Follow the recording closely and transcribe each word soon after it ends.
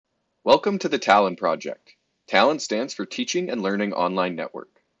Welcome to the Talon Project. Talon stands for Teaching and Learning Online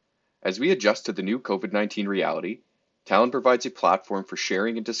Network. As we adjust to the new COVID-19 reality, Talon provides a platform for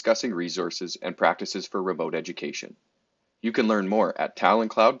sharing and discussing resources and practices for remote education. You can learn more at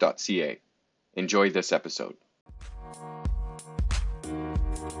taloncloud.ca. Enjoy this episode.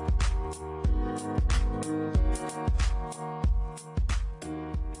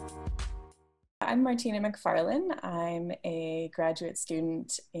 I'm Martina McFarlane. I'm a graduate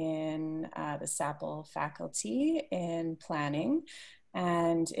student in the SAPL faculty in planning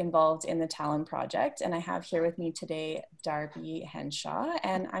and involved in the Talon project. And I have here with me today, Darby Henshaw.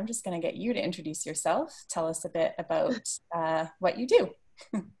 And I'm just going to get you to introduce yourself. Tell us a bit about what you do.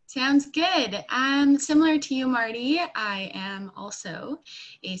 Sounds good. Similar to you, Marty, I am also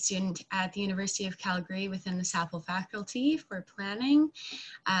a student at the University of Calgary within the SAPL faculty for planning.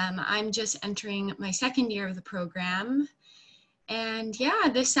 I'm just entering my second year of the program. And yeah,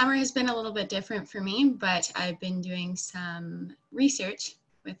 this summer has been a little bit different for me, but I've been doing some research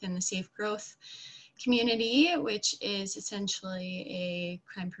within the Safe Growth community, which is essentially a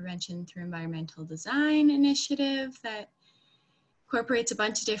crime prevention through environmental design initiative that incorporates a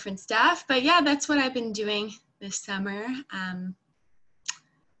bunch of different stuff. But yeah, that's what I've been doing this summer.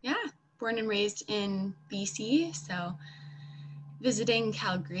 Born and raised in BC, so visiting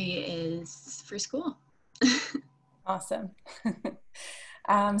Calgary is for school. Awesome.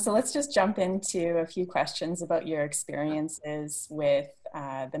 So let's just jump into a few questions about your experiences with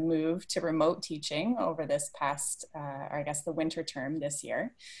the move to remote teaching over this past, or I guess the winter term this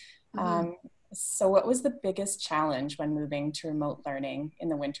year. So what was the biggest challenge when moving to remote learning in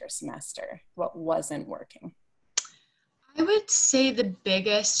the winter semester? What wasn't working? I would say the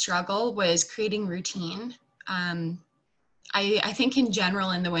biggest struggle was creating routine. I think in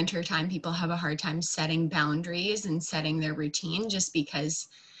general in the winter time, people have a hard time setting boundaries and setting their routine just because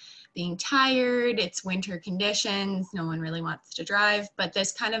being tired, it's winter conditions, no one really wants to drive, but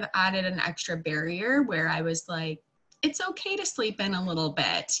this kind of added an extra barrier where I was like, it's okay to sleep in a little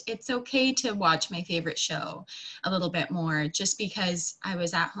bit. It's okay to watch my favorite show a little bit more just because I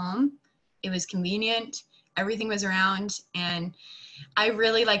was at home. It was convenient. Everything was around. And I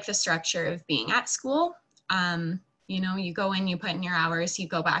really like the structure of being at school. You go in, you put in your hours, you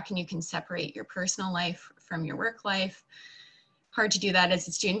go back and you can separate your personal life from your work life. Hard to do that as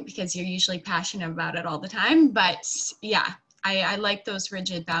a student because you're usually passionate about it all the time. But yeah, I like those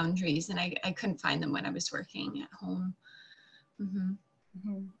rigid boundaries and I couldn't find them when I was working at home.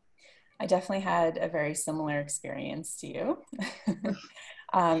 I definitely had a very similar experience to you.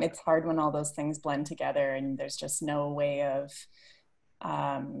 It's hard when all those things blend together and there's just no way of,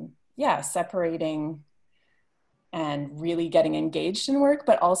 separating and really getting engaged in work,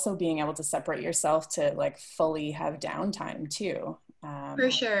 but also being able to separate yourself to like fully have downtime too. For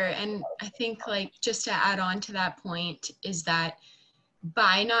sure. And I think like just to add on to that point is that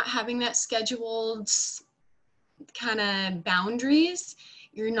by not having that scheduled kind of boundaries,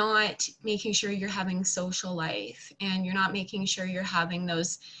 you're not making sure you're having social life and you're not making sure you're having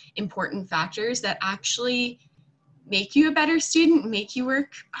those important factors that actually make you a better student, make you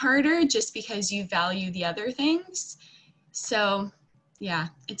work harder just because you value the other things. So yeah,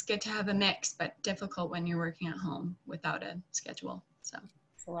 it's good to have a mix, but difficult when you're working at home without a schedule. So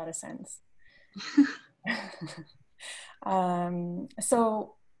it's a lot of sense.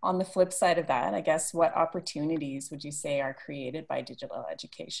 So on the flip side of that, I guess, what opportunities would you say are created by digital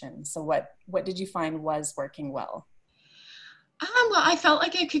education? So what did you find was working well? Well, I felt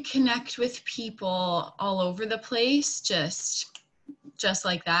like I could connect with people all over the place, just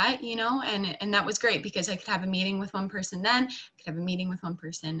like that, and that was great because I could have a meeting with one person then, I could have a meeting with one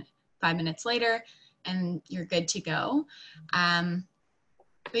person 5 minutes later, and you're good to go.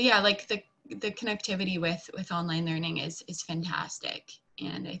 But yeah, like the connectivity with online learning is fantastic,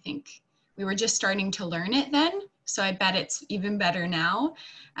 and I think we were just starting to learn it then, so I bet it's even better now,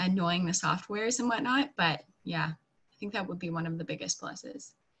 and knowing the softwares and whatnot. But yeah, I think that would be one of the biggest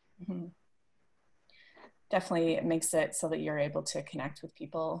pluses. Definitely it makes it so that you're able to connect with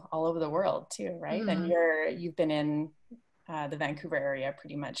people all over the world too, right? And you've been in the Vancouver area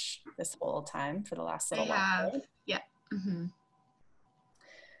pretty much this whole time for the last little while. Right? Yeah.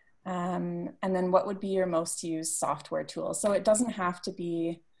 And then what would be your most used software tool? So it doesn't have to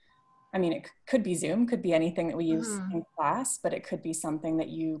be, I mean, it could be Zoom, could be anything that we use in class, but it could be something that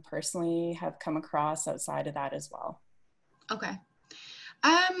you personally have come across outside of that as well. Okay.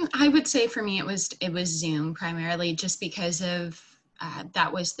 I would say for me, it was Zoom primarily just because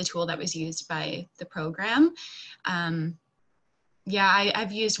that was the tool that was used by the program. Yeah,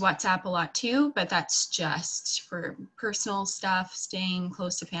 I've used WhatsApp a lot too, but that's just for personal stuff, staying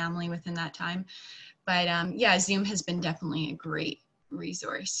close to family within that time. But yeah, Zoom has been definitely a great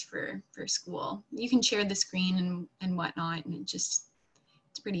resource for school. You can share the screen and whatnot, and it's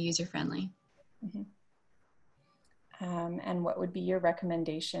pretty user friendly. Mm-hmm. And what would be your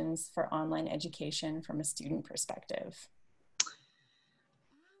recommendations for online education from a student perspective?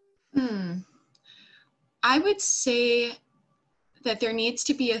 I would say that there needs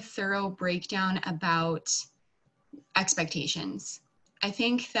to be a thorough breakdown about expectations. I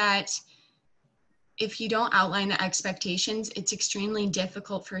think that if you don't outline the expectations, it's extremely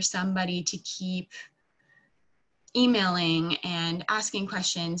difficult for somebody to keep emailing and asking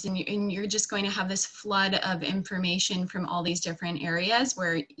questions, and you're just going to have this flood of information from all these different areas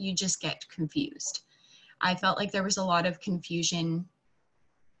where you just get confused. I felt like there was a lot of confusion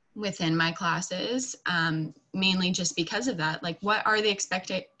within my classes, mainly just because of that. Like, what are the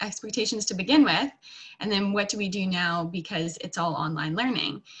expectations to begin with? And then what do we do now because it's all online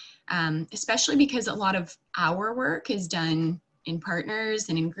learning? Especially because a lot of our work is done in partners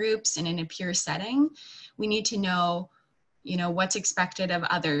and in groups and in a peer setting. We need to know, what's expected of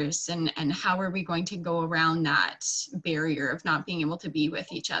others, and how are we going to go around that barrier of not being able to be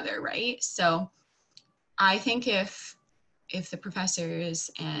with each other, right? So I think if the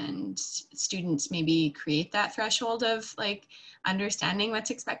professors and students maybe create that threshold of like understanding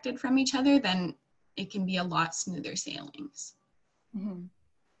what's expected from each other, then it can be a lot smoother sailings. Mm-hmm.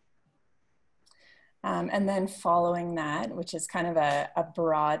 And then following that, which is kind of a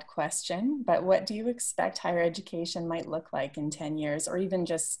broad question, but what do you expect higher education might look like in 10 years or even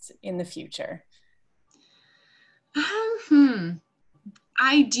just in the future?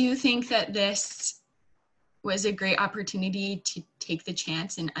 I do think that this was a great opportunity to take the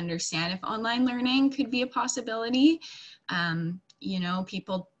chance and understand if online learning could be a possibility.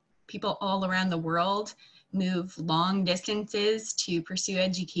 People all around the world move long distances to pursue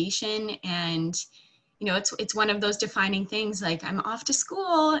education, and it's one of those defining things, like I'm off to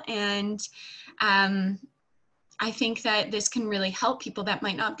school, and I think that this can really help people that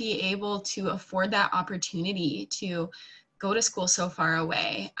might not be able to afford that opportunity to go to school so far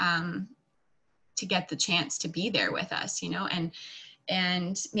away, to get the chance to be there with us,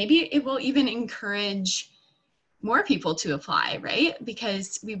 and maybe it will even encourage more people to apply, right?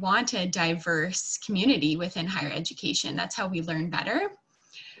 Because we want a diverse community within higher education. That's how we learn better.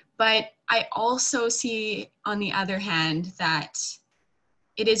 But I also see, on the other hand, that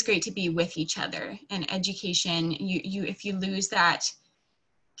it is great to be with each other. And education, if you lose that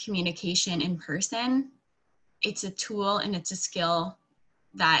communication in person, it's a tool and it's a skill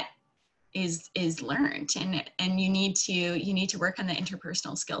that is learned, and you need to work on the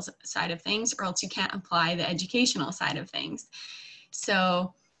interpersonal skills side of things, or else you can't apply the educational side of things.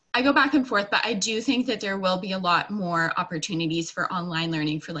 So I go back and forth, but I do think that there will be a lot more opportunities for online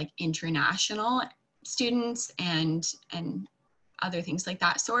learning for like international students and other things like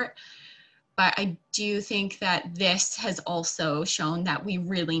that sort. But I do think that this has also shown that we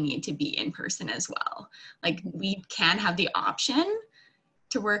really need to be in person as well. Like, we can have the option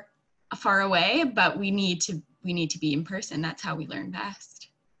to work far away, but we need to be in person. That's how we learn best.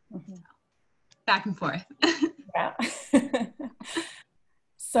 Mm-hmm. So, back and forth. Yeah.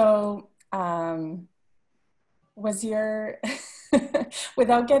 So was your,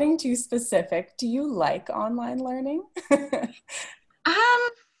 without getting too specific, do you like online learning? I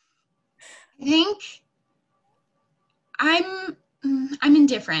think I'm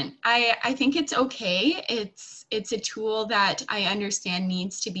indifferent. I think it's okay. It's a tool that I understand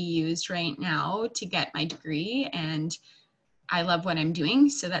needs to be used right now to get my degree, and I love what I'm doing,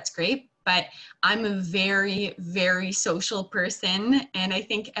 so that's great. But I'm a very, very social person, and I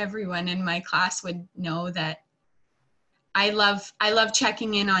think everyone in my class would know that I love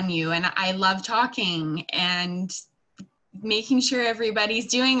checking in on you, and I love talking and making sure everybody's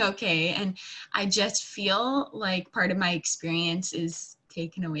doing okay. And I just feel like part of my experience is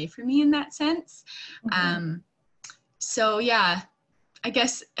taken away from me in that sense. Mm-hmm. So yeah, I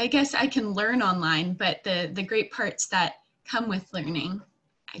guess I can learn online, but the great parts that come with learning,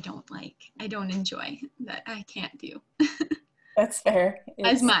 I don't enjoy, that I can't do. That's fair.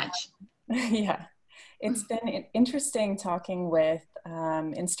 As much. Yeah. It's been interesting talking with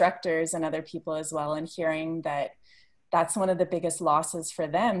instructors and other people as well, and hearing that that's one of the biggest losses for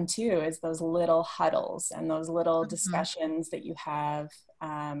them too, is those little huddles and those little discussions that you have,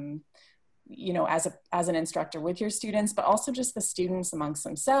 as an instructor with your students, but also just the students amongst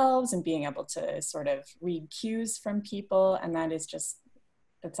themselves, and being able to sort of read cues from people. And that is just,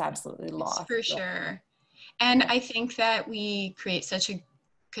 it's absolutely lost. For sure. And I think that we create such a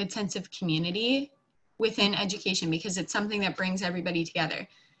good sense of community within education because it's something that brings everybody together,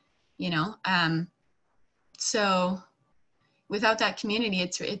 you know? So without that community,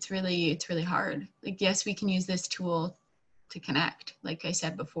 it's really hard. Like, yes, we can use this tool to connect. Like I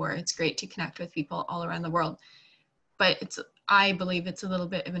said before, it's great to connect with people all around the world, but I believe it's a little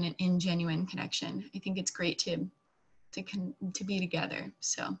bit of an ingenuine connection. I think it's great to be together.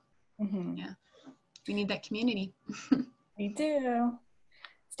 So yeah, we need that community. We do.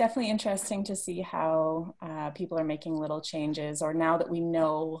 It's definitely interesting to see how people are making little changes, or now that we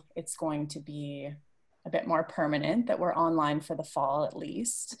know it's going to be a bit more permanent, that we're online for the fall at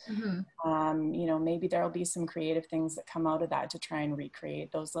least. You know, maybe there'll be some creative things that come out of that to try and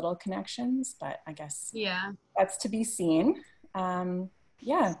recreate those little connections, but I guess that's to be seen.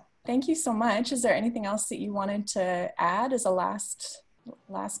 Yeah, thank you so much. Is there anything else that you wanted to add as a last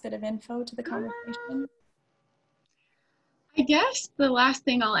bit of info to the conversation? I guess the last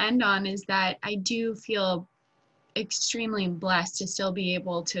thing I'll end on is that I do feel extremely blessed to still be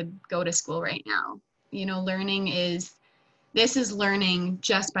able to go to school right now. You know, this is learning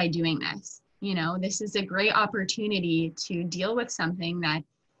just by doing this. You know, this is a great opportunity to deal with something that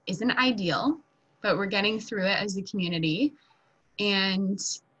isn't ideal, but we're getting through it as a community. And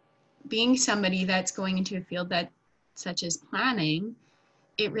being somebody that's going into a field that such as planning,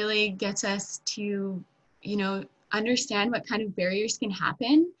 it really gets us to, you know, understand what kind of barriers can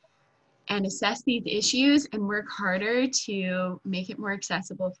happen and assess these issues and work harder to make it more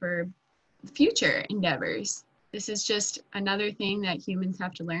accessible for future endeavors. This is just another thing that humans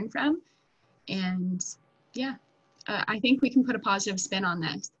have to learn from. And yeah, I think we can put a positive spin on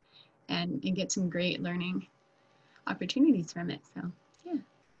this and get some great learning opportunities from it. So yeah.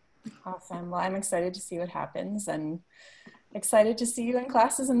 Awesome. Well, I'm excited to see what happens and excited to see you in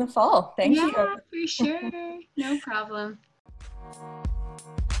classes in the fall. Thank you. Yeah, for sure. No problem.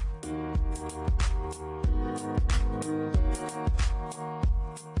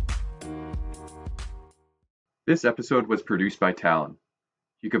 This episode was produced by Talon.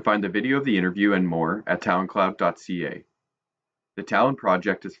 You can find the video of the interview and more at taloncloud.ca. The Talon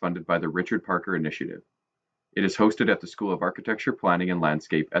project is funded by the Richard Parker Initiative. It is hosted at the School of Architecture, Planning and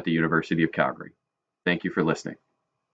Landscape at the University of Calgary. Thank you for listening.